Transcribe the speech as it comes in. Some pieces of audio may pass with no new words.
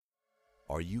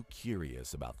Are you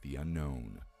curious about the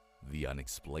unknown, the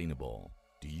unexplainable?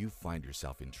 Do you find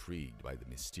yourself intrigued by the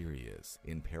mysterious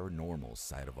and paranormal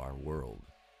side of our world?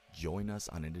 Join us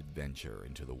on an adventure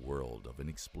into the world of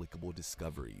inexplicable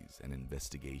discoveries and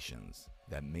investigations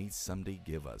that may someday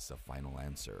give us a final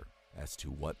answer as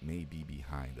to what may be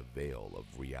behind the veil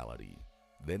of reality.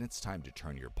 Then it's time to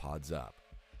turn your pods up,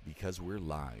 because we're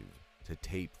live to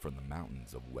tape from the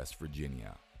mountains of West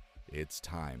Virginia. It's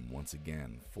time once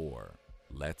again for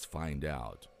Let's Find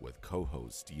Out with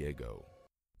co-host Diego.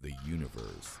 The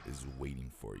universe is waiting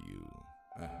for you.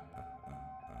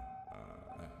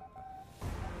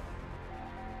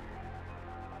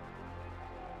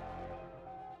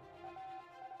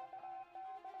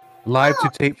 Live to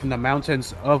tape from the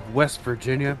mountains of West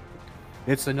Virginia.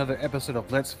 It's another episode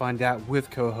of Let's Find Out with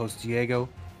co-host Diego.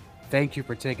 Thank you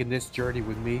for taking this journey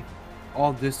with me.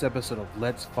 On this episode of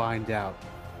Let's Find Out,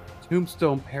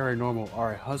 Tombstone Paranormal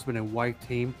are a husband and wife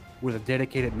team with a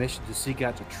dedicated mission to seek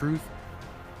out the truth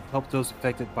and help those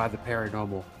affected by the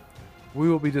paranormal. We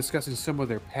will be discussing some of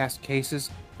their past cases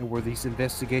and where these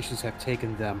investigations have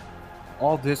taken them.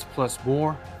 All this plus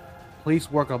more. Please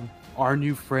welcome our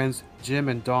new friends, Jim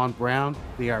and Dawn Brown.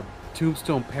 They are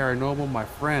Tombstone Paranormal. My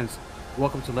friends,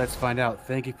 welcome to Let's Find Out.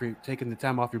 Thank you for taking the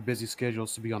time off your busy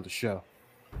schedules to be on the show.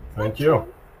 Thank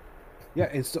you. Yeah,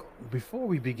 and so before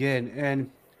we begin, and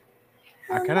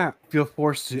I kind of feel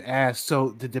forced to ask,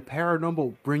 so did the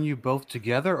paranormal bring you both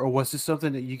together, or was this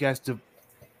something that you guys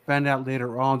found out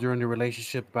later on during the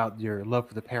relationship about your love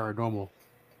for the paranormal?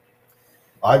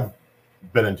 I've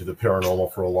been into the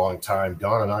paranormal for a long time.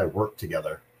 Dawn and I worked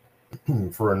together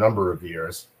for a number of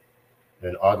years.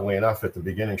 And oddly enough, at the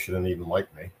beginning, she didn't even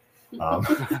like me.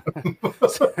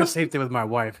 Same thing with my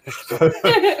wife.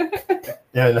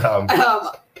 And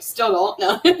still don't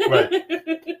know. Right.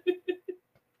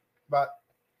 But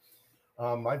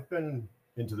I've been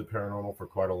into the paranormal for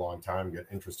quite a long time. Got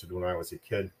interested when I was a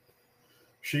kid.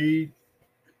 She,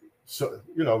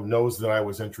 knows that I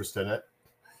was interested in it,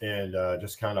 and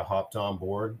just kind of hopped on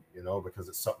board, because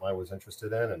it's something I was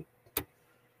interested in, and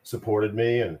supported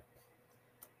me. And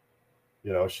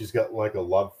she's got like a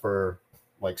love for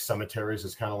like cemeteries.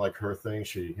 Is kind of like her thing.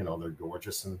 She, they're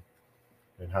gorgeous and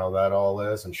how that all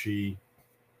is, and she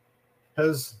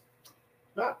has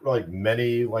not like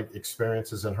many like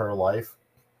experiences in her life,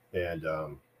 and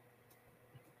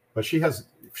but she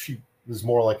is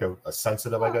more like a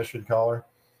sensitive, I guess you'd call her.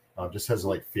 Just has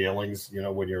like feelings,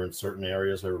 when you're in certain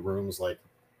areas or rooms, like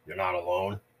you're not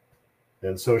alone.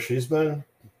 And so she's been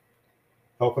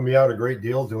helping me out a great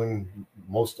deal, doing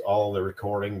most all the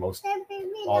recording,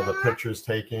 all the pictures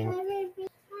taking.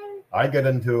 I get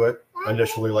into it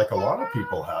initially like a lot of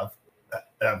people have,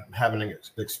 having an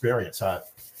experience.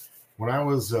 When I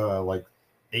was like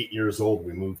 8 years old,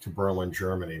 we moved to Berlin,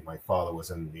 Germany. My father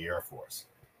was in the Air Force,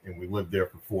 and we lived there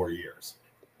for 4 years.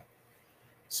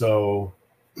 So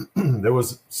there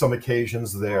was some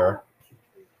occasions there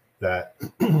that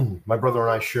my brother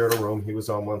and I shared a room. He was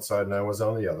on one side and I was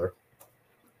on the other.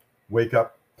 Wake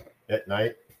up at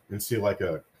night and see like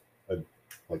a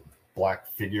like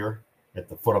black figure at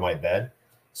the foot of my bed.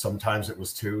 Sometimes it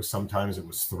was 2, sometimes it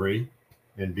was 3.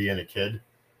 And being a kid,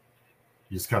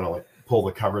 you just kind of like pull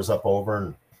the covers up over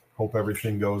and hope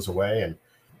everything goes away. And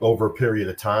over a period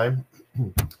of time,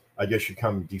 I guess you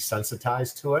become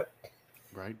desensitized to it.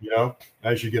 Right.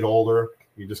 As you get older,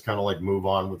 you just kind of like move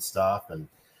on with stuff. And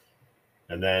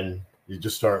then you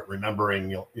just start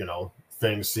remembering,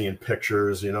 things, seeing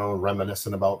pictures,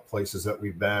 reminiscing about places that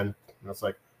we've been. And it's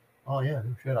like, oh yeah,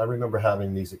 shit, I remember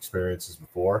having these experiences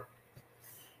before.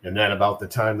 And then about the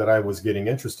time that I was getting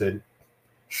interested,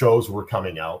 shows were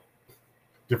coming out.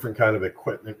 Different kind of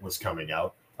equipment was coming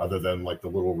out, other than like the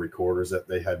little recorders that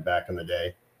they had back in the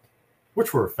day,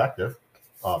 which were effective,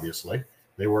 obviously.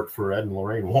 They worked for Ed and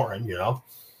Lorraine Warren,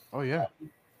 Oh, yeah.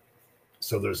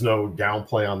 So there's no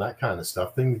downplay on that kind of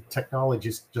stuff.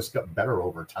 Technology just got better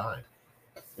over time.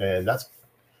 And that's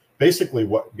basically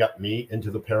what got me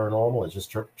into the paranormal, is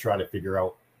just try to figure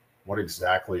out what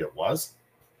exactly it was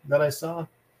that I saw.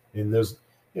 And there's,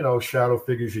 shadow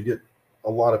figures, you get a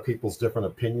lot of people's different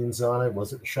opinions on it.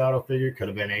 Was it a shadow figure? Could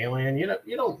have been alien.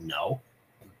 You don't know,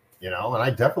 and I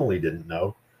definitely didn't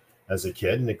know as a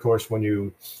kid. And of course, when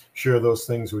you share those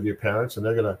things with your parents and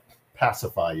they're going to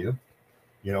pacify you,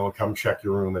 come check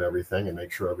your room and everything and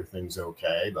make sure everything's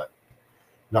okay. But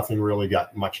nothing really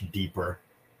got much deeper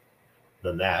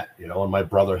than that, and my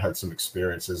brother had some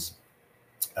experiences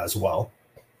as well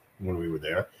when we were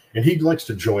there. And he likes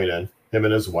to join in, him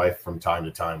and his wife, from time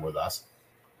to time with us,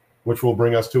 which will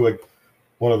bring us to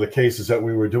one of the cases that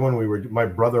we were doing. My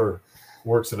brother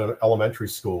works at an elementary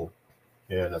school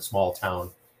in a small town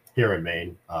here in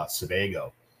Maine,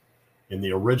 Sebago. And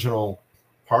the original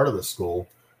part of the school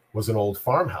was an old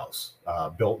farmhouse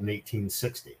built in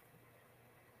 1860.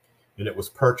 And it was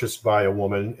purchased by a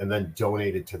woman and then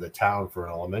donated to the town for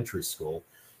an elementary school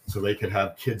so they could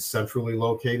have kids centrally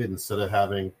located instead of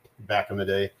having, back in the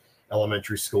day,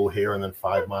 elementary school here and then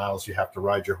 5 miles you have to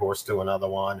ride your horse to another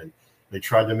one. And they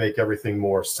tried to make everything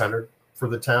more centered for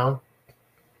the town.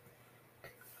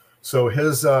 So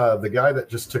the guy that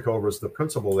just took over as the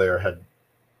principal there had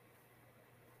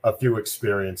a few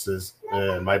experiences,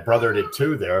 and my brother did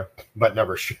too there, but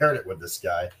never shared it with this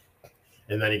guy.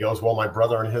 And then he goes, well, my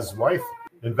brother and his wife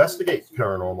investigate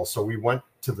paranormal. So we went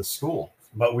to the school,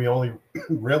 but we only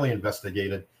really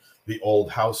investigated the old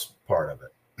house part of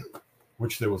it,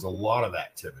 which there was a lot of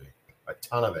activity, a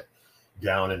ton of it,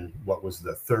 down in what was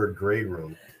the 3rd grade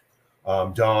room.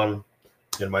 Dawn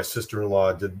and my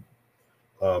sister-in-law did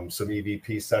some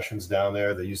EVP sessions down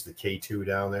there. They used the K2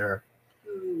 down there.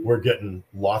 We're getting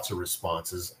lots of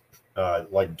responses,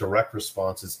 like direct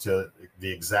responses to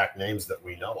the exact names that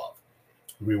we know of.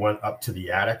 We went up to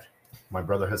the attic. My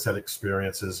brother has had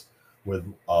experiences with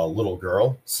a little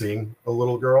girl, seeing a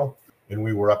little girl. And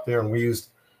we were up there and we used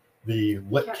the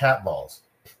lit cat balls,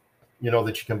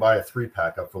 that you can buy a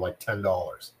 3-pack up for like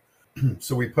 $10.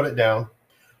 So we put it down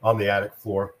on the attic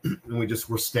floor and we just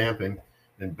were stamping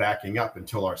and backing up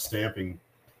until our stamping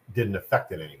didn't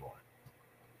affect it anymore.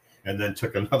 And then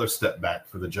took another step back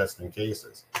for the just in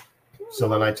cases. So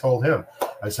then I told him,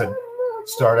 I said,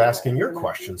 start asking your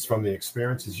questions from the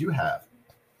experiences you have.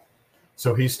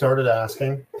 So he started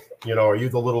asking, are you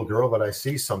the little girl that I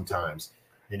see sometimes?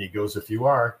 And he goes, if you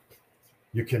are,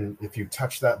 you can, if you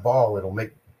touch that ball, it'll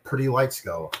make pretty lights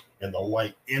go. And the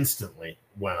light instantly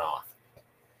went off.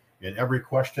 And every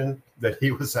question that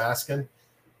he was asking,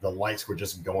 the lights were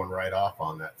just going right off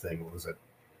on that thing. What was it?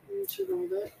 She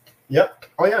rolled it. Yep.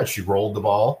 Oh, yeah. She rolled the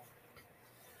ball.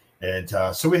 And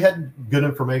so we had good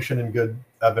information and good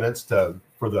evidence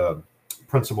for the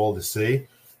principal to see.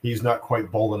 He's not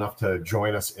quite bold enough to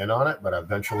join us in on it, but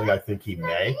eventually I think he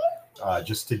may,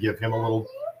 just to give him a little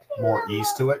more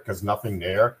ease to it, because nothing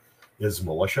there is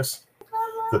malicious.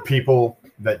 The people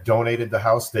that donated the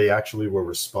house, they actually were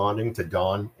responding to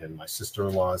Dawn and my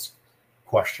sister-in-law's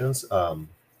questions.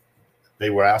 They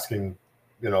were asking,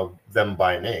 them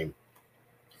by name.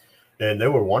 And they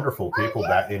were wonderful people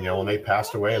back, and they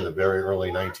passed away in the very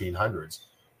early 1900s.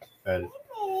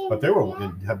 But they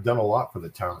have done a lot for the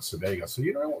town of Sebago. So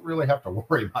you don't really have to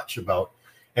worry much about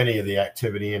any of the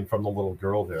activity and from the little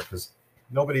girl there, because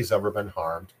nobody's ever been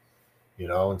harmed,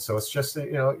 and so it's just,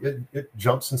 it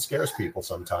jumps and scares people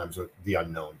sometimes, what the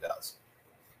unknown does.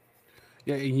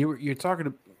 Yeah, and you're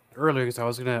talking earlier, because I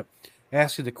was going to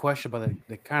ask you the question about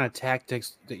the kind of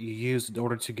tactics that you use in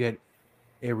order to get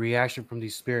a reaction from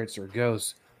these spirits or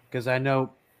ghosts, because I know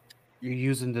you're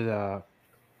using the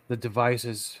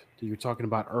devices that you were talking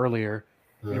about earlier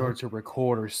in order to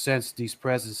record or sense these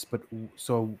presences. But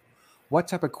so what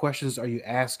type of questions are you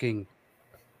asking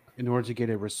in order to get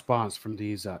a response from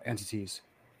these entities?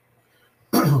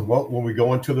 Well, when we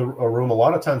go into a room, a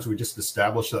lot of times we just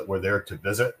establish that we're there to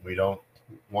visit. We don't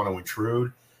want to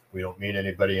intrude. We don't mean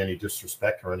anybody any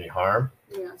disrespect or any harm.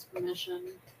 We ask permission.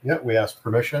 Yeah, we ask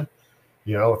permission.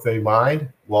 If they mind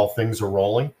while things are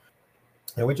rolling.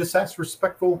 And we just ask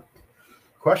respectful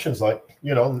questions like,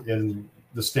 and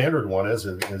the standard one is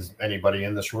anybody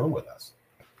in this room with us?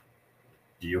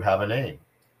 Do you have a name?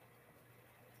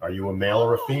 Are you a male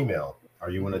or a female?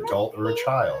 Are you an adult or a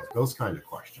child? Those kind of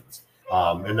questions.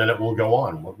 And then it will go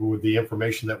on with the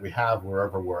information that we have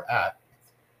wherever we're at.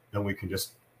 Then we can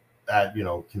just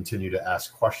continue to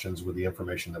ask questions with the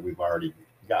information that we've already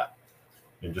got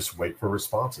and just wait for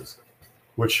responses.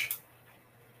 Which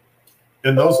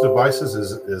in those devices,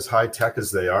 as high tech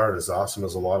as they are and as awesome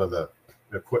as a lot of the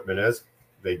equipment is,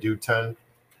 they do tend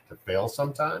to fail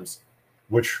sometimes,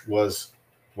 which was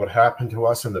what happened to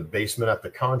us in the basement at the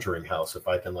Conjuring house. If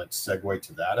I can segue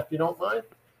to that, if you don't mind.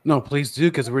 No, please do,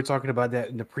 because we were talking about that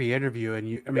in the pre-interview,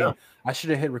 and I should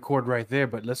have hit record right there,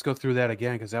 but let's go through that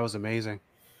again, because that was amazing.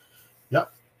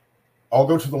 Yep. I'll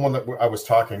go to the one that I was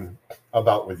talking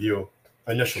about with you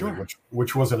initially, Sure.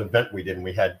 which was an event we did, and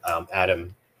we had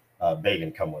Adam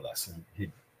Bagan come with us, and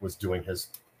he was doing his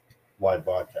live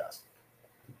broadcast.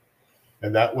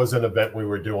 And that was an event we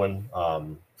were doing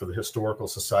for the Historical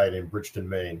Society in Bridgeton,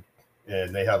 Maine.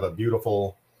 And they have a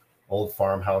beautiful old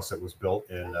farmhouse that was built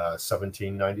in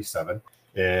 1797,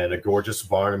 and a gorgeous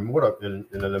barn, and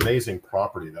an amazing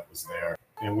property that was there.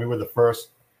 And we were the first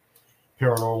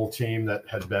paranormal team that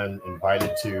had been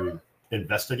invited to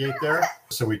investigate there.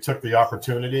 So we took the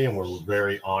opportunity and we're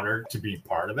very honored to be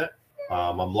part of it.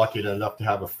 I'm lucky enough to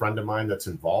have a friend of mine that's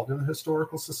involved in the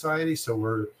historical society,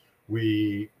 so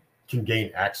we can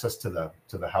gain access to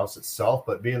the house itself.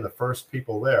 But being the first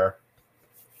people there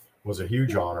was a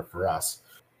huge honor for us.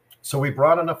 So we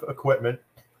brought enough equipment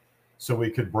so we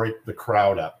could break the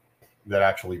crowd up that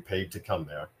actually paid to come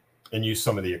there and use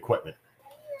some of the equipment.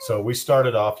 So we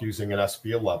started off using an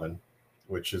SB11,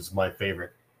 which is my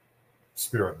favorite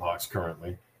spirit box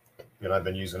currently, and I've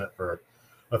been using it for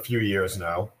a few years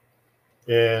now.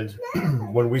 And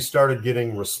when we started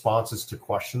getting responses to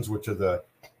questions, which are the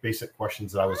basic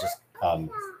questions that I was just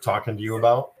talking to you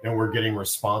about, and we're getting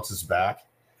responses back,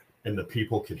 and the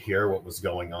people could hear what was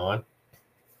going on,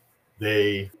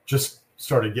 they just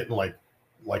started getting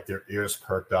like their ears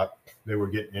perked up. They were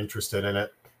getting interested in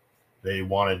it. They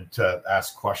wanted to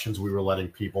ask questions. We were letting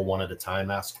people one at a time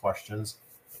ask questions.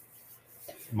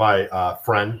 My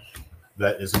friend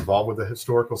that is involved with the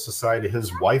Historical Society,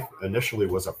 his wife initially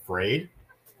was afraid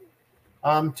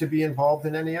to be involved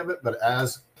in any of it. But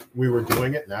as we were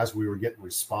doing it and as we were getting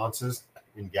responses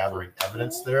and gathering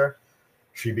evidence there,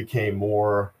 she became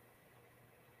more,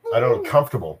 I don't know,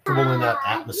 comfortable in that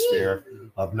atmosphere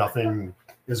of nothing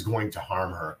is going to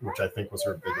harm her, which I think was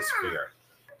her biggest fear.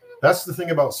 That's the thing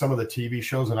about some of the TV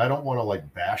shows, and I don't want to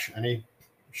like bash any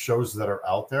shows that are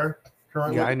out there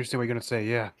currently. Yeah, I understand what you're gonna say.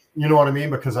 Yeah, you know what I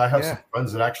mean, because I have some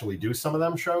friends that actually do some of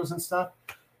them shows and stuff.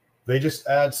 They just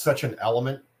add such an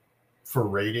element for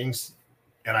ratings,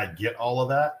 and I get all of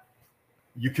that.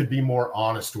 You could be more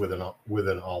honest within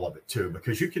all of it too,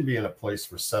 because you can be in a place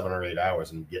for 7 or 8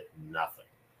 hours and get nothing.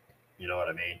 You know what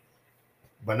I mean?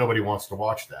 But nobody wants to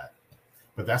watch that.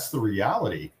 But that's the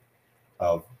reality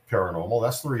of paranormal.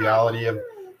 That's the reality of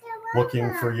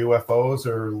looking for UFOs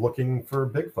or looking for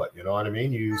Bigfoot. You know what I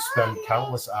mean? You spend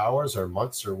countless hours or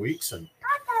months or weeks, and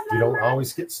you don't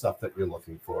always get stuff that you're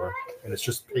looking for. And it's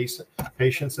just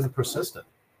patience and persistent.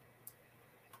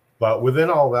 But within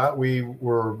all that, we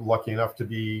were lucky enough to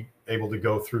be able to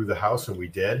go through the house, and we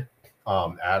did.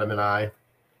 Adam and I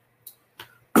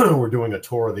were doing a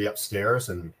tour of the upstairs,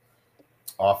 and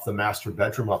off the master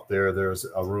bedroom up there, there's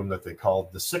a room that they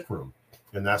called the sick room.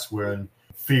 And that's when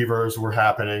fevers were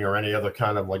happening or any other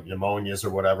kind of like pneumonias or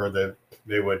whatever, that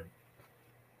they would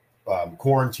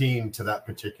quarantine to that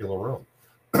particular room.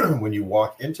 When you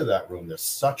walk into that room, there's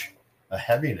such a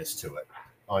heaviness to it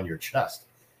on your chest.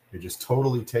 It just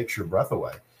totally takes your breath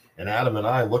away. And Adam and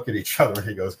I look at each other, and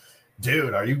he goes,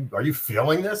 "Dude, are you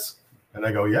feeling this?" And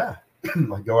I go, "Yeah."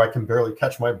 I go, "I can barely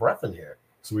catch my breath in here."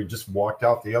 So we just walked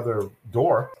out the other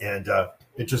door, and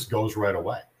it just goes right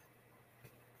away.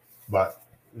 But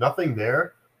nothing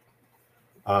there.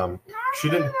 She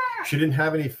didn't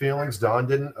have any feelings. Dawn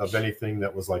didn't, of anything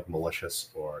that was like malicious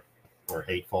or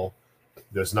hateful.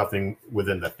 There's nothing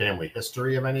within the family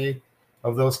history of any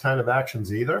of those kind of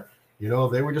actions either. You know,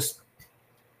 they were just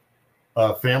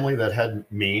a family that had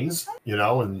means, you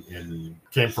know, and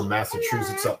came from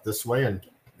Massachusetts up this way and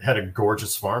had a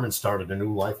gorgeous farm and started a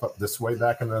new life up this way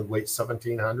back in the late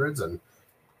 1700s, and,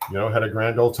 you know, had a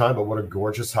grand old time. But what a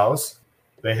gorgeous house.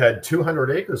 They had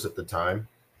 200 acres at the time.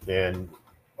 And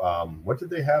what did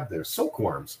they have there?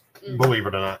 Silkworms, believe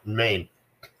it or not, in Maine.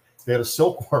 They had a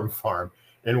silkworm farm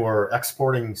and were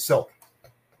exporting silk.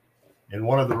 In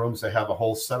one of the rooms, they have a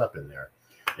whole setup in there.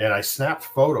 And I snapped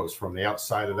photos from the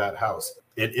outside of that house.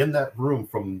 And in that room,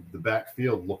 from the back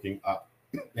field looking up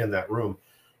in that room,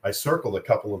 I circled a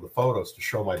couple of the photos to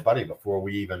show my buddy before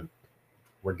we even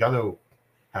were going to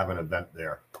have an event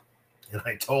there. And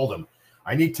I told him,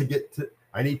 I need to get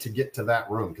to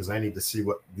that room because I need to see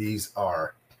what these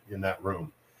are in that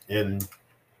room. And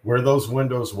where those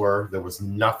windows were, there was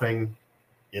nothing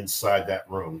inside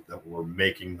that room that were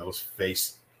making those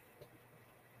face,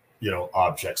 you know,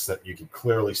 objects that you could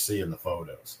clearly see in the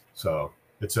photos. So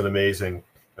it's an amazing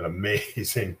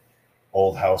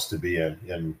old house to be in.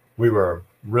 And we were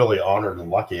really honored and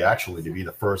lucky actually to be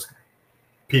the first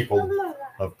people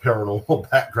of paranormal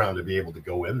background to be able to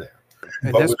go in there.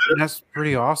 And that's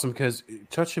pretty awesome, because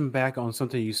touching back on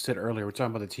something you said earlier, we're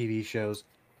talking about the TV shows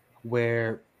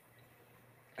where,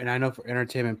 and I know for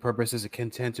entertainment purposes, it can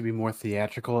tend to be more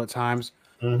theatrical at times,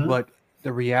 but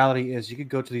the reality is you could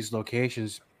go to these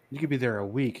locations, you could be there a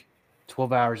week,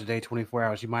 12 hours a day, 24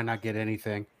 hours. You might not get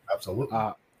anything. Absolutely.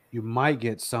 You might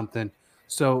get something.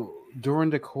 So during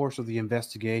the course of the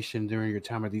investigation, during your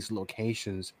time at these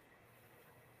locations,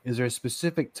 is there a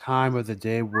specific time of the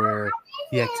day where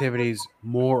the activities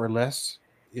more or less,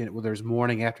 whether it's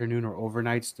morning, afternoon, or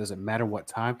overnights, does it matter what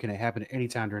time? Can it happen any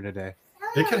time during the day?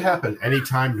 It can happen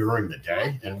anytime during the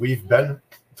day. And we've been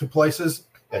to places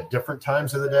at different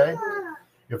times of the day.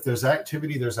 If there's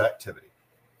activity, there's activity.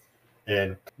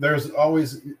 And there's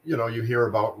always, you hear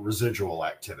about residual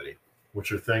activity,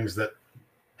 which are things that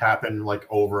happen like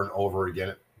over and over again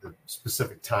at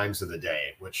specific times of the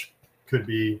day, which could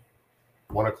be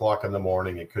 1 o'clock in the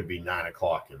morning. It could be 9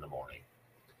 o'clock in the morning,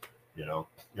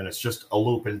 and it's just a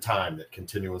loop in time that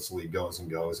continuously goes and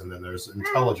goes. And then there's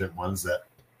intelligent ones that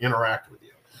interact with you.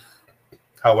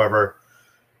 However,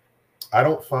 I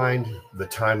don't find the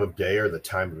time of day or the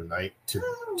time of night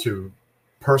to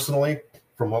personally,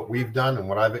 from what we've done and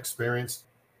what I've experienced,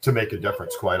 to make a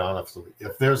difference, quite honestly.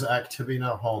 If there's activity in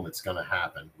a home, it's going to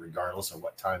happen regardless of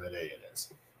what time of day it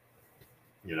is.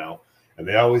 And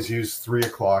they always use 3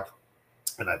 o'clock,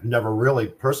 and I've never really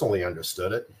personally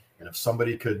understood it. And if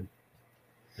somebody could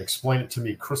explain it to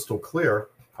me crystal clear,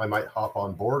 I might hop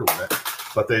on board with it.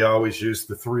 But they always use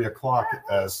the 3 o'clock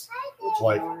as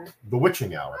like the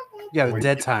witching hour. Yeah, the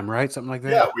dead time, right? Something like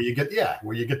that. Yeah,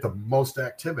 where you get the most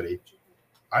activity.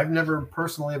 I've never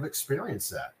personally have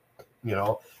experienced that.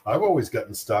 I've always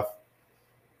gotten stuff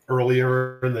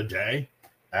earlier in the day,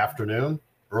 afternoon,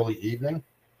 early evening.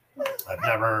 I've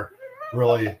never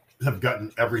really have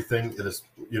gotten everything that is,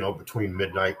 between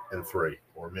midnight and 3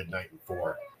 or midnight and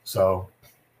 4. So,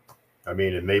 I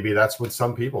mean, and maybe that's what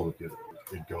some people do.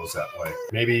 It goes that way.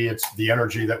 Maybe it's the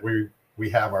energy that we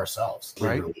have ourselves.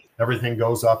 Right. Everything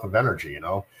goes off of energy,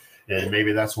 and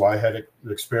maybe that's why I had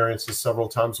experiences several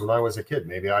times when I was a kid.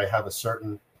 Maybe I have a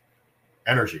certain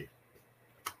energy.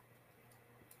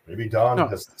 Maybe Dawn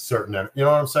has a certain, you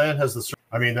know what I'm saying?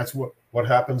 That's what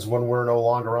happens when we're no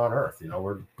longer on Earth.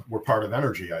 We're part of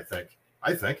energy,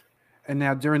 I think. And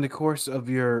now, during the course of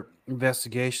your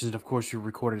investigations, of course, you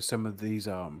recorded some of these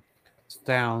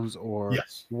sounds or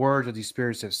words that these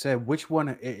spirits have said. Which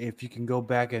one, if you can go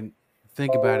back and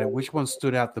think about it, which one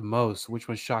stood out the most? Which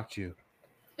one shocked you?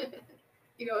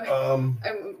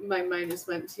 My mind just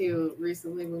went to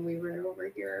recently when we were over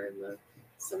here in the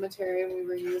cemetery and we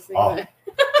were using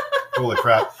Holy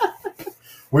crap.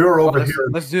 We were over here.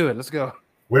 Let's do it. Let's go.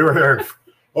 We were here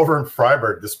over in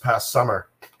Freiburg this past summer,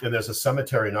 and there's a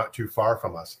cemetery not too far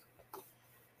from us.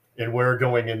 And we're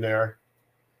going in there,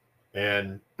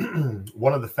 and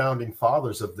one of the founding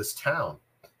fathers of this town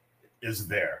is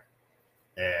there.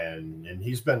 And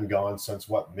he's been gone since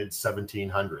mid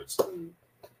 1700s.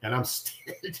 And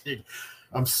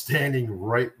I'm standing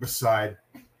right beside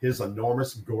his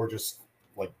enormous, gorgeous,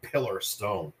 like pillar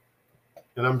stone.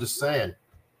 And I'm just saying,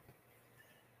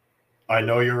 I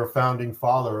know you're a founding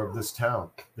father of this town.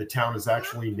 The town is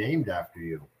actually named after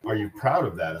you. Are you proud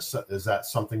of that? Is that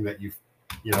something that you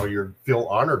feel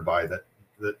honored by, that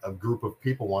a group of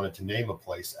people wanted to name a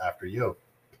place after you?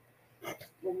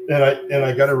 And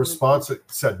I got a response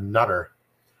that said "nutter,"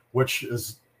 which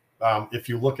is, if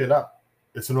you look it up,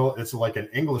 it's like an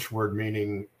English word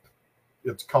meaning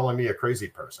it's calling me a crazy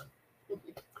person.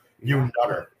 You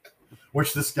nutter,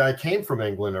 which this guy came from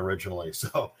England originally.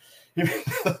 So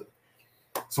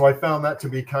I found that to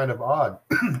be kind of odd.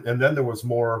 And then there was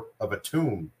more of a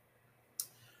tomb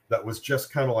that was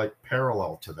just kind of like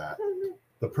parallel to that.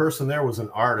 The person there was an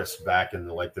artist back in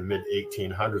the mid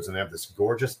 1800s, and they have this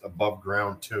gorgeous above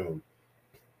ground tomb.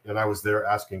 And I was there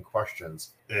asking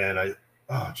questions, and I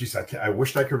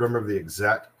wished I could remember the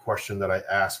exact question that I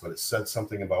asked, but it said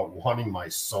something about wanting my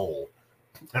soul.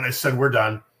 And I said, "We're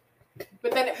done."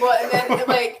 But then, and it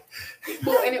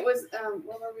was,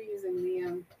 what were we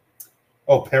using?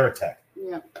 Paratech.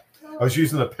 Yeah. I was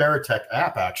using the Paratech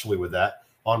app actually with that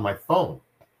on my phone,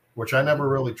 which I never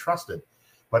really trusted.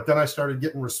 But then I started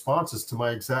getting responses to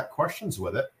my exact questions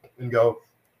with it and go,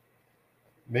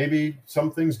 maybe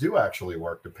some things do actually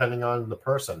work depending on the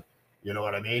person. You know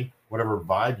what I mean? Whatever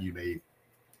vibe you may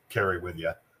carry with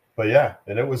you. But yeah,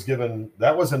 and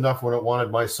that was enough when it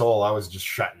wanted my soul. I was just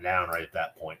shutting down right at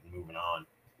that point and moving on.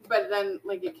 But then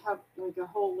it kept a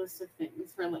whole list of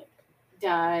things for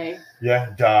die. Yeah,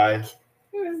 die.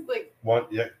 It was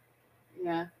what? Yeah.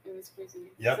 Yeah, it was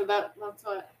crazy. Yeah. So that's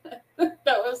what that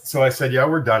was. So I said, yeah,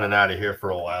 we're done and out of here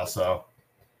for a while. So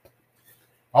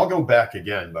I'll go back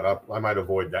again, but I might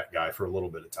avoid that guy for a little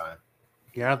bit of time.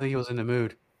 Yeah, I don't think he was in the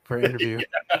mood for an interview.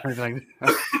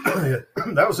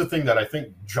 That was the thing that I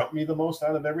think jumped me the most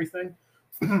out of everything.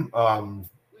 We got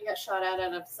shot at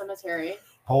a cemetery.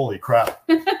 Holy crap.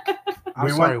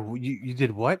 I'm sorry, you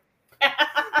did what?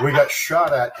 We got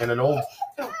shot at in an old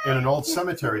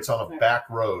cemetery. It's on a back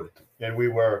road. And we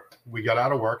got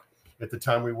out of work at the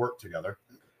time we worked together.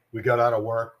 We got out of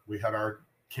work. We had our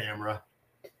camera.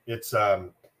 It's, I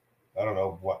don't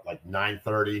know,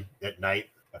 9:30 at night,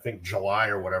 I think July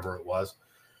or whatever it was.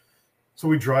 So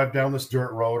we drive down this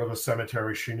dirt road of a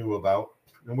cemetery she knew about.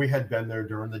 And we had been there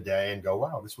during the day and go,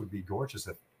 wow, this would be gorgeous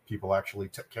if people actually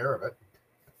took care of it.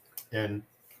 And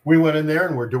we went in there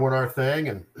and we're doing our thing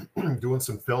and doing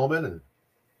some filming and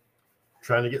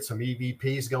trying to get some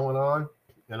EVPs going on.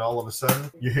 And all of a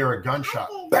sudden, you hear a gunshot,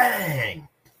 bang!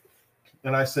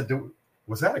 And I said,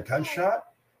 was that a gunshot?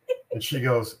 And she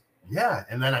goes, yeah.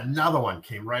 And then another one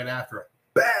came right after it,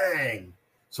 bang!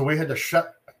 So we had to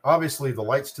shut, obviously, the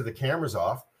lights to the cameras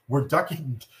off. We're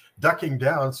ducking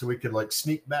down so we could like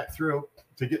sneak back through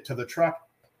to get to the truck.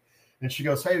 And she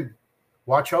goes, hey,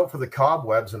 watch out for the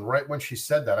cobwebs. And right when she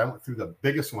said that, I went through the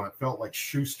biggest one. It felt like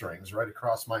shoestrings right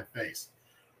across my face.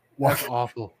 That's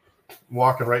awful.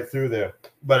 Walking right through there.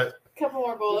 But a couple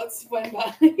more bullets went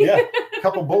by. Yeah, a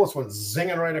couple bullets went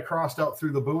zinging right across out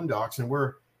through the boondocks. And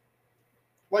we're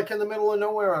like in the middle of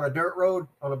nowhere on a dirt road,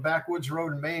 on a backwoods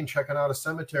road in Maine, checking out a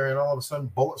cemetery. And all of a sudden,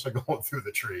 bullets are going through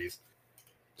the trees.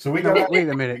 So we got. Wait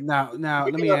a minute. Now,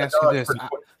 let me ask you this.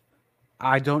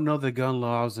 I don't know the gun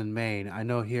laws in Maine. I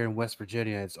know here in West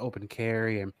Virginia, it's open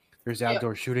carry and there's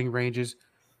outdoor shooting ranges.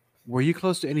 Were you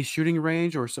close to any shooting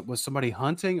range, or was somebody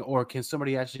hunting, or can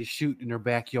somebody actually shoot in their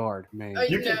backyard? Man,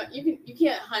 you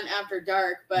can't hunt after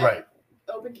dark, but right.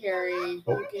 Open carry.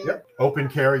 Yep. Open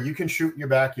carry. You can shoot in your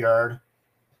backyard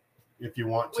if you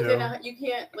want to. You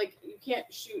can't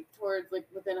shoot towards like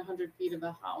within 100 feet of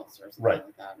a house or something right.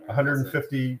 like that. Right?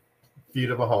 150 feet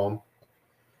of a home.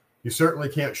 You certainly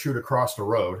can't shoot across the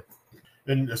road,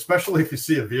 and especially if you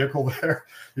see a vehicle there,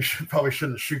 you probably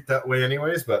shouldn't shoot that way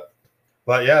anyways. But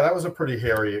yeah, that was a pretty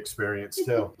hairy experience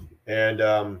too.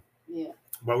 And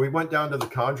but we went down to the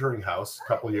Conjuring house a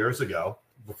couple years ago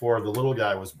before the little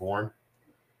guy was born,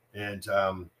 and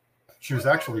she was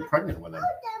actually pregnant with him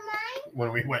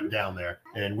when we went down there.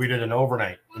 And we did an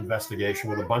overnight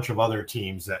investigation with a bunch of other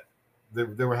teams that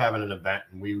they were having an event,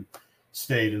 and we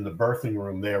stayed in the birthing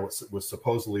room there, which was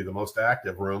supposedly the most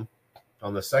active room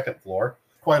on the second floor.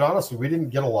 Quite honestly, we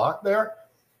didn't get a lot there.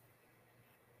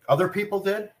 Other people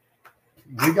did.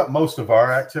 We got most of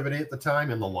our activity at the time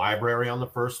in the library on the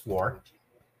first floor.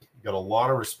 Got a lot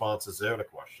of responses there to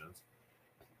questions,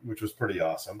 which was pretty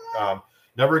awesome.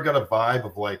 Never got a vibe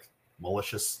of like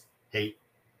malicious hate,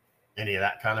 any of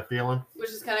that kind of feeling.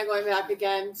 Which is kind of going back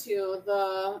again to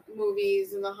the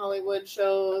movies and the Hollywood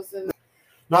shows. And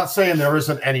not saying there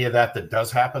isn't any of that does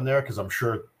happen there, because I'm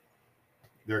sure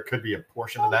there could be a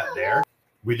portion of that there.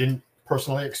 We didn't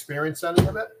personally experience any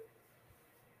of it.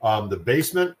 The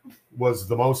basement was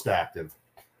the most active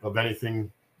of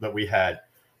anything that we had,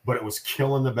 but it was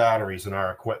killing the batteries in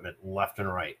our equipment left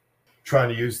and right. Trying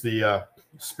to use the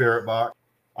spirit box.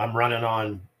 I'm running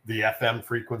on the FM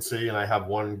frequency, and I have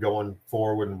one going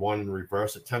forward and one in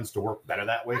reverse. It tends to work better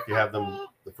that way if you have them,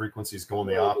 the frequencies going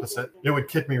the opposite. It would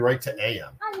kick me right to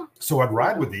AM. So I'd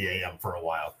ride with the AM for a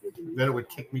while. Then it would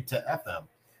kick me to FM,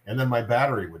 and then my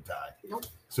battery would die.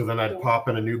 So then I'd pop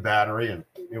in a new battery, and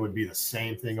it would be the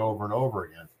same thing over and over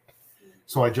again.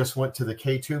 So I just went to the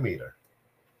K2 meter.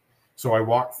 So I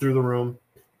walked through the room,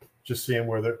 just seeing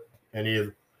where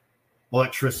any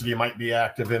electricity might be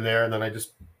active in there, and then I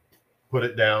just put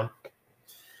it down.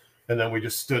 And then we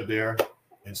just stood there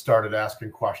and started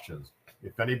asking questions.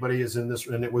 If anybody is in this,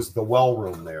 and it was the well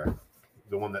room there,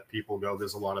 the one that people go,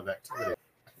 there's a lot of activity.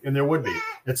 And there would be.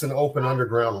 It's an open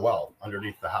underground well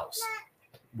underneath the house.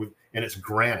 And it's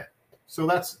granite. So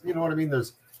that's, you know what I mean?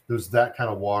 There's that kind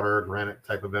of water, granite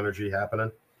type of energy happening.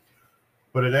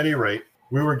 But at any rate,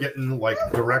 we were getting like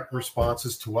direct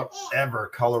responses to whatever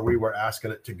color we were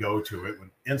asking it to go to. It would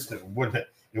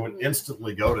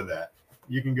instantly go to that.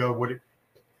 You can go,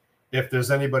 if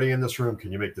there's anybody in this room,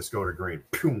 can you make this go to green?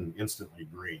 Boom, instantly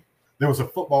green. There was a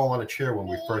football on a chair when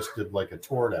we first did like a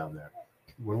tour down there.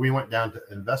 When we went down to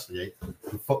investigate,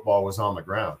 the football was on the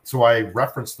ground. So I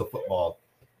referenced the football.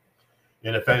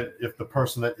 And if the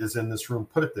person that is in this room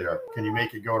put it there, can you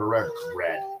make it go to red?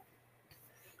 Red.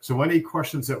 So any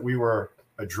questions that we were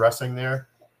addressing there,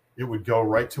 it would go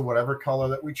right to whatever color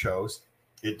that we chose.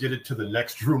 It did it to the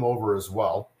next room over as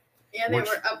well. And they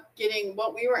were up getting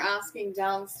what we were asking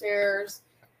downstairs.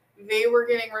 They were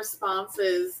getting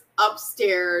responses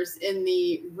upstairs in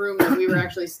the room that we were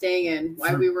actually staying in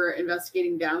while we were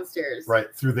investigating downstairs.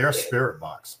 Right, through their spirit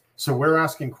box. So we're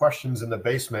asking questions in the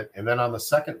basement, and then on the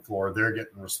second floor, they're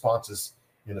getting responses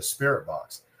in a spirit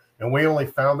box. And we only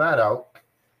found that out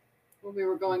when we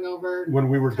were going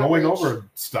over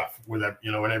stuff with that,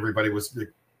 when everybody was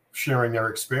sharing their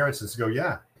experiences. Go,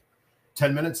 yeah,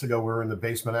 10 minutes ago, we were in the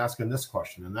basement asking this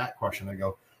question and that question. I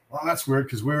go, well, that's weird,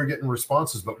 because we were getting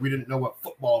responses, but we didn't know what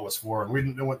football was for, and we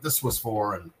didn't know what this was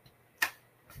for. And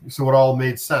so it all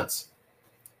made sense.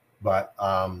 But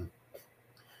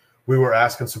we were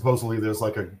asking, supposedly there's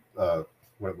like a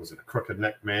crooked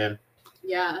neck man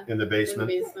in the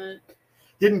basement.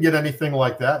 Didn't get anything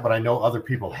like that, but I know other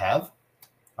people have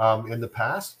in the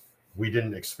past. We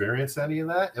didn't experience any of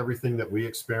that. Everything that we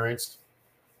experienced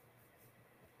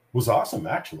was awesome,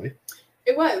 actually.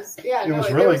 It was, yeah. It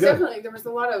was really good. Definitely, there was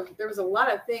a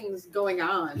lot of things going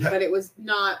on, Yeah. but it was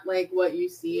not like what you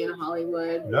see in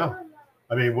Hollywood. No,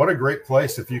 I mean, what a great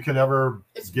place! If you can ever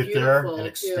get there and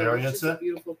experience it, it's a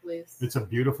beautiful place. It's a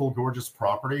beautiful, gorgeous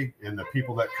property, and the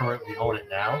people that currently own it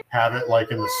now have it.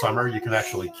 Like in the summer, you can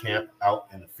actually camp out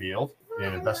in the field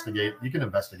and investigate. You can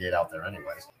investigate out there,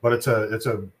 anyways. But it's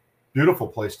a beautiful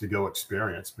place to go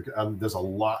experience because there's a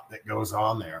lot that goes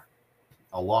on there,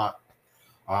 a lot.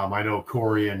 I know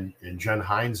Corey and Jen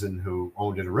Heinzen, who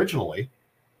owned it originally,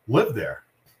 lived there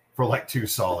for like 2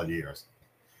 solid years.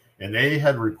 And they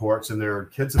had reports, and their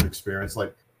kids have experienced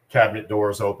like cabinet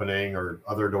doors opening or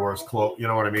other doors closed. You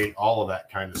know what I mean? All of that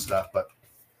kind of stuff. But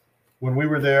when we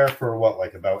were there for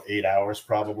like about 8 hours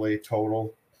probably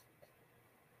total,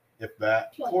 if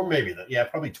that, 12. Or maybe that. Yeah,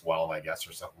 probably 12, I guess,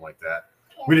 or something like that.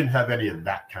 We didn't have any of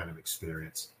that kind of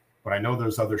experience. But I know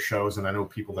there's other shows, and I know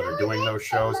people that are doing those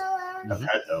shows have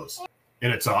had those,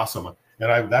 and it's awesome.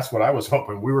 And that's what I was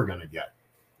hoping we were going to get.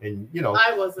 And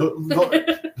I wasn't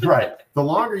right. The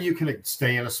longer you can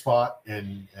stay in a spot,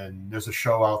 and there's a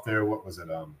show out there. What was it?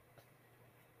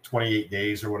 28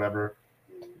 Days or whatever,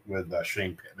 with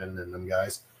Shane Pittman and them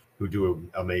guys who do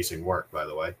amazing work, by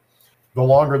the way. The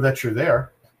longer that you're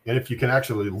there, and if you can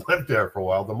actually live there for a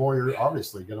while, the more you're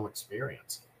obviously going to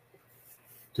experience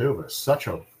too. But it's such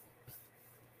a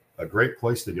great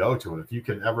place to go to, and if you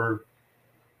can ever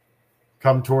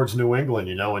come towards New England,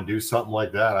 and do something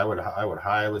like that, I would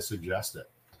highly suggest it.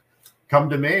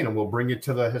 Come to Maine, and we'll bring you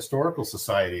to the Historical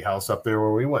Society house up there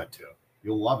where we went to.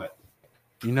 You'll love it.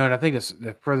 And I think it's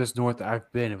the furthest north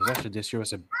I've been. It was actually this year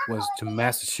was to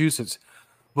Massachusetts.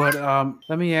 But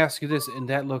let me ask you this: in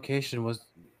that location,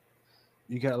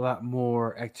 you got a lot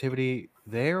more activity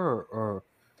there, or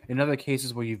in other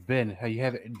cases where you've been, have you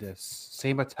had the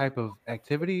same type of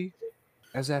activity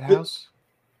as that house?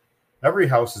 Every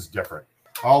house is different.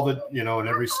 And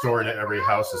every story to every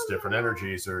house is different.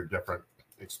 Energies are different.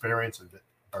 Experiences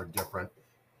are different.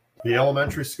 The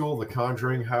elementary school, the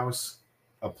Conjuring House,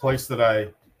 a place that I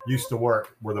used to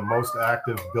work, were the most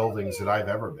active buildings that I've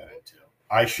ever been into.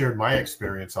 I shared my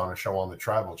experience on a show on the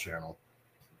Travel Channel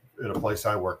at a place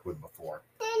I worked with before.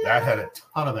 That had a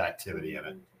ton of activity in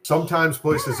it. Sometimes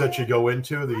places that you go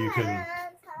into that you can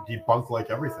debunk like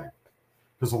everything,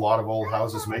 because a lot of old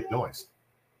houses make noise.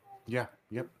 Yeah.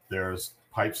 Yep. There's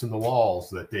pipes in the walls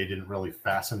that they didn't really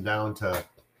fasten down to,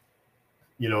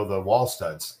 the wall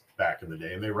studs back in the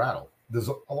day, and they rattle. There's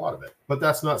a lot of it. But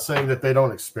that's not saying that they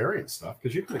don't experience stuff,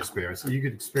 because you can experience it. You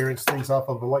could experience things off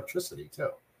of electricity too.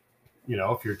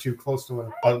 If you're too close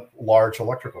to a large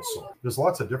electrical source. There's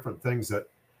lots of different things that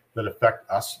affect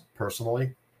us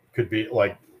personally. Could be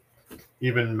like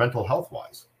even mental health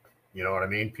wise. You know what I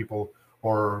mean? People,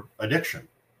 or addiction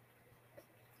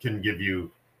can give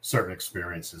you certain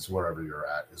experiences wherever you're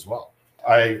at as well.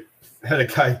 I had a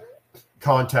guy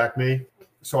contact me,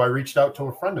 so I reached out to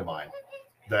a friend of mine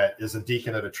that is a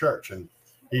deacon at a church, and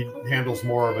he handles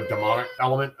more of a demonic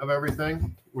element of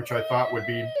everything, which I thought would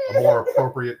be a more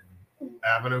appropriate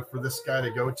avenue for this guy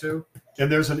to go to.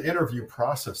 And there's an interview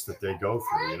process that they go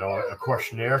through, a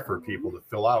questionnaire for people to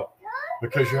fill out,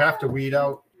 because you have to weed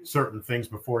out certain things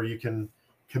before you can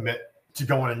commit to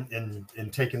going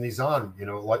and taking these on,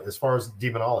 like as far as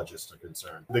demonologists are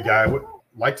concerned. The guy would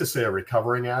like to say a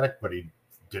recovering addict, but he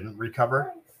didn't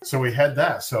recover. So we had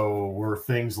that. So were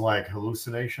things like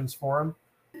hallucinations for him?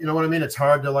 You know what I mean? It's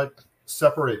hard to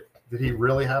separate. Did he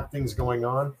really have things going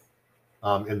on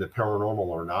in the paranormal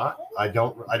or not? I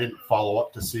didn't follow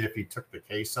up to see if he took the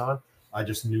case on. I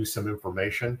just knew some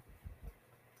information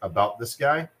about this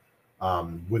guy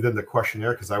within the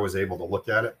questionnaire, because I was able to look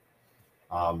at it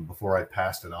before I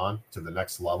passed it on to the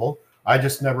next level. I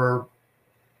just never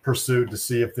pursued to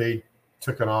see if they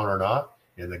took it on or not,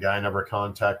 and the guy never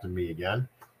contacted me again.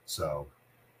 So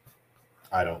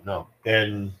I don't know.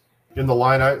 And in the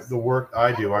work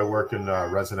I do, I work in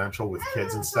residential with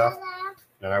kids and stuff,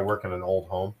 and I work in an old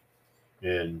home,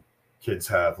 and kids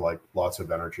have lots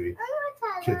of energy.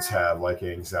 Kids have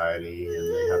anxiety,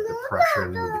 and they have depression.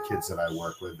 With the kids that I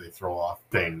work with, they throw off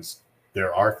things.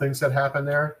 There are things that happen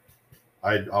there.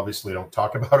 I obviously don't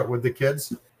talk about it with the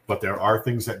kids, but there are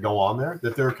things that go on there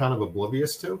that they're kind of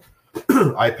oblivious to.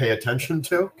 I pay attention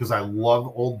to, because I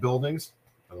love old buildings.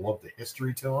 I love the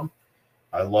history to them.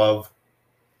 I love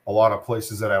a lot of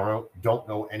places that I don't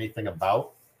know anything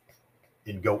about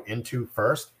and go into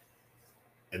first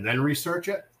and then research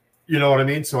it. You know what I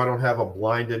mean? So I don't have a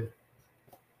blinded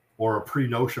or a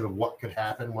pre-notion of what could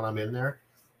happen when I'm in there.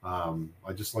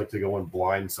 I just like to go in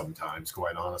blind sometimes,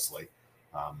 quite honestly,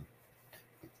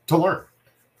 to learn,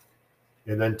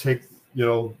 and then take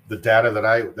the data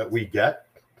that we get,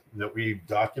 that we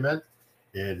document,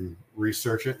 and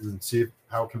research it and see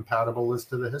how compatible it is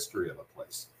to the history of a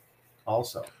place.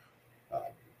 Also,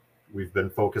 we've been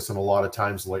focusing a lot of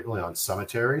times lately on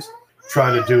cemeteries,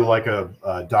 trying to do like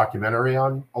a documentary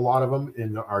on a lot of them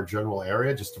in our general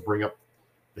area, just to bring up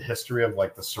the history of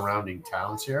like the surrounding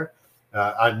towns here.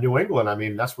 On New England, I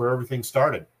mean, that's where everything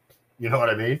started. You know what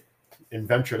I mean? And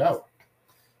ventured out.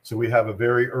 So we have a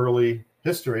very early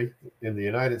history in the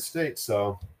United States.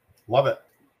 So love it.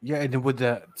 Yeah, and then with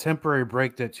the temporary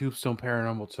break that Tombstone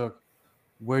Paranormal took,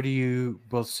 where do you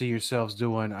both see yourselves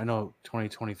doing? I know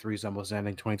 2023 is almost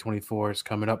ending, 2024 is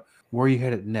coming up. Where are you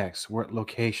headed next? What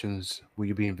locations will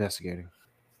you be investigating?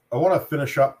 I want to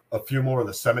finish up a few more of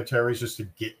the cemeteries just to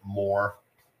get more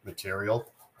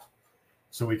material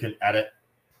so we can edit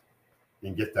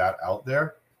and get that out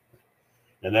there.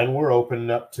 And then we're opening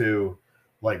up to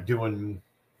like doing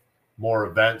more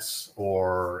events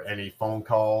or any phone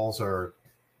calls or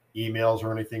emails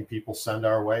or anything people send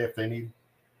our way if they need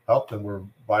help. Then we're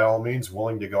by all means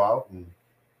willing to go out and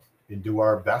do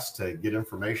our best to get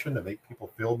information to make people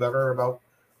feel better about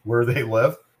where they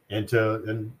live and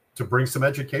to bring some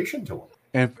education to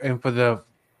them. And for the,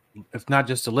 if not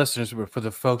just the listeners, but for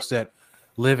the folks that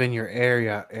live in your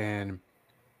area and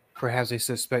perhaps they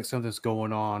suspect something's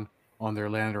going on their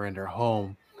land or in their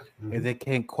home, and they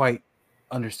can't quite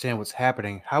understand what's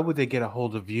happening, how would they get a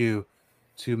hold of you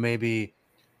to maybe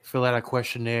fill out a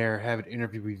questionnaire, have an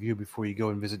interview with you before you go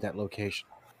and visit that location?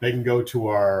 They can go to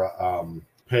our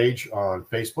page on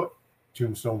Facebook,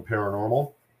 Tombstone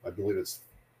Paranormal. I believe it's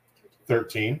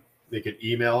 13. They can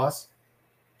email us,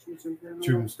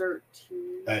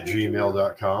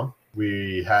 tombstone@gmail.com.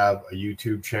 We have a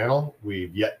YouTube channel.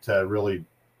 We've yet to really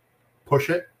push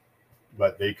it,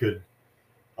 but they could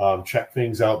check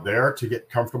things out there to get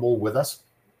comfortable with us.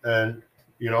 And,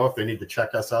 if they need to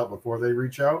check us out before they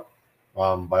reach out,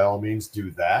 by all means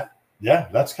do that. Yeah,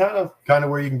 that's kind of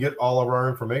where you can get all of our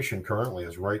information currently,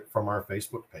 is right from our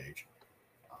Facebook page.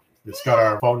 It's got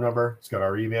our phone number. It's got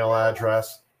our email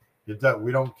address.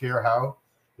 We don't care how.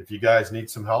 If you guys need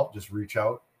some help, just reach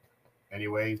out any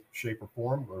way, shape, or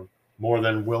form. We're more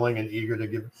than willing and eager to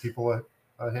give people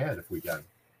a hand if we can.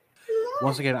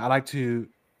 Once again, I'd like to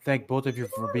thank both of you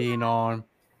for being on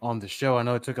the show. I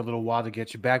know it took a little while to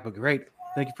get you back, but great.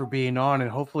 Thank you for being on. And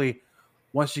hopefully,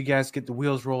 once you guys get the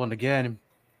wheels rolling again,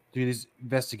 do these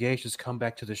investigations, come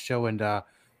back to the show, and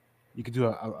you can do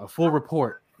a full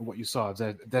report of what you saw. If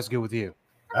that's good with you.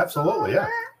 Absolutely, yeah.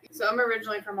 So I'm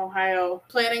originally from Ohio,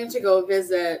 planning to go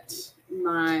visit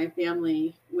my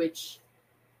family, which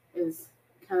is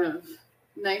kind of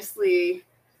nicely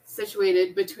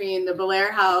situated between the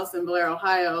Blair House in Blair,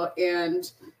 Ohio, and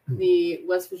the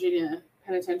West Virginia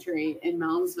Penitentiary in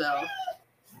Moundsville,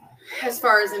 as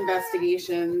far as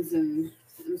investigations and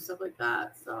stuff like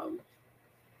that. So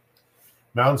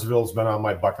Moundsville's been on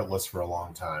my bucket list for a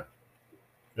long time.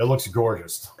 It looks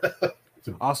gorgeous.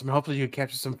 Awesome. Hopefully you can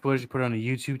capture some footage, put it on the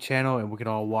YouTube channel, and we can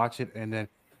all watch it and then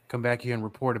come back here and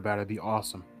report about it. It'd be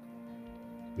awesome.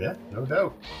 Yeah, no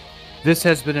doubt. This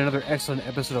has been another excellent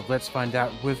episode of Let's Find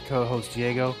Out with co-host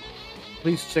Diego.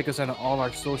 Please check us out on all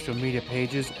our social media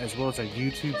pages as well as our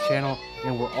YouTube channel,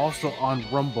 and we're also on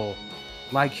Rumble.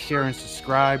 Like, share, and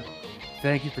subscribe.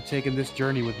 Thank you for taking this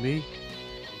journey with me.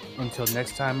 Until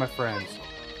next time, my friends.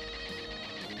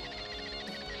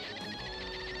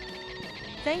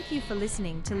 Thank you for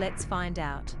listening to Let's Find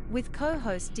Out with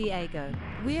co-host Diego.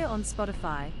 We're on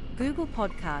Spotify, Google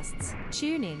Podcasts,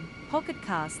 TuneIn, Pocket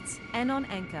Casts, and on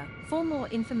Anchor. For more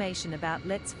information about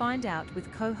Let's Find Out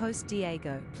with co-host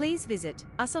Diego, please visit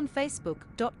us on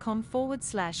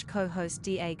Facebook.com/co-host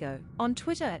Diego, on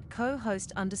Twitter at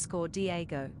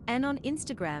co-host_Diego, and on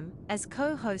Instagram as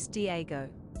co-host Diego.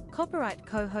 Copyright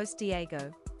co-host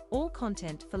Diego. All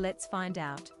content for Let's Find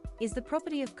Out is the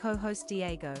property of co-host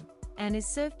Diego and is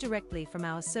served directly from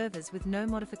our servers with no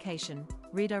modification,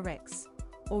 redirects,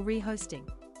 or rehosting.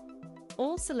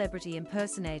 All celebrity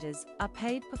impersonators are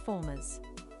paid performers.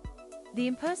 The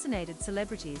impersonated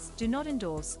celebrities do not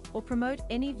endorse or promote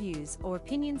any views or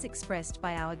opinions expressed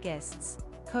by our guests,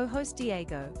 co-host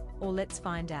Diego, or Let's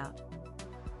Find Out.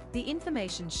 The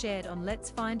information shared on Let's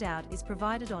Find Out is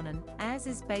provided on an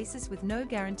as-is basis with no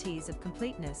guarantees of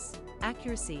completeness,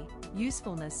 accuracy,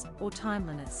 usefulness, or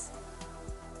timeliness.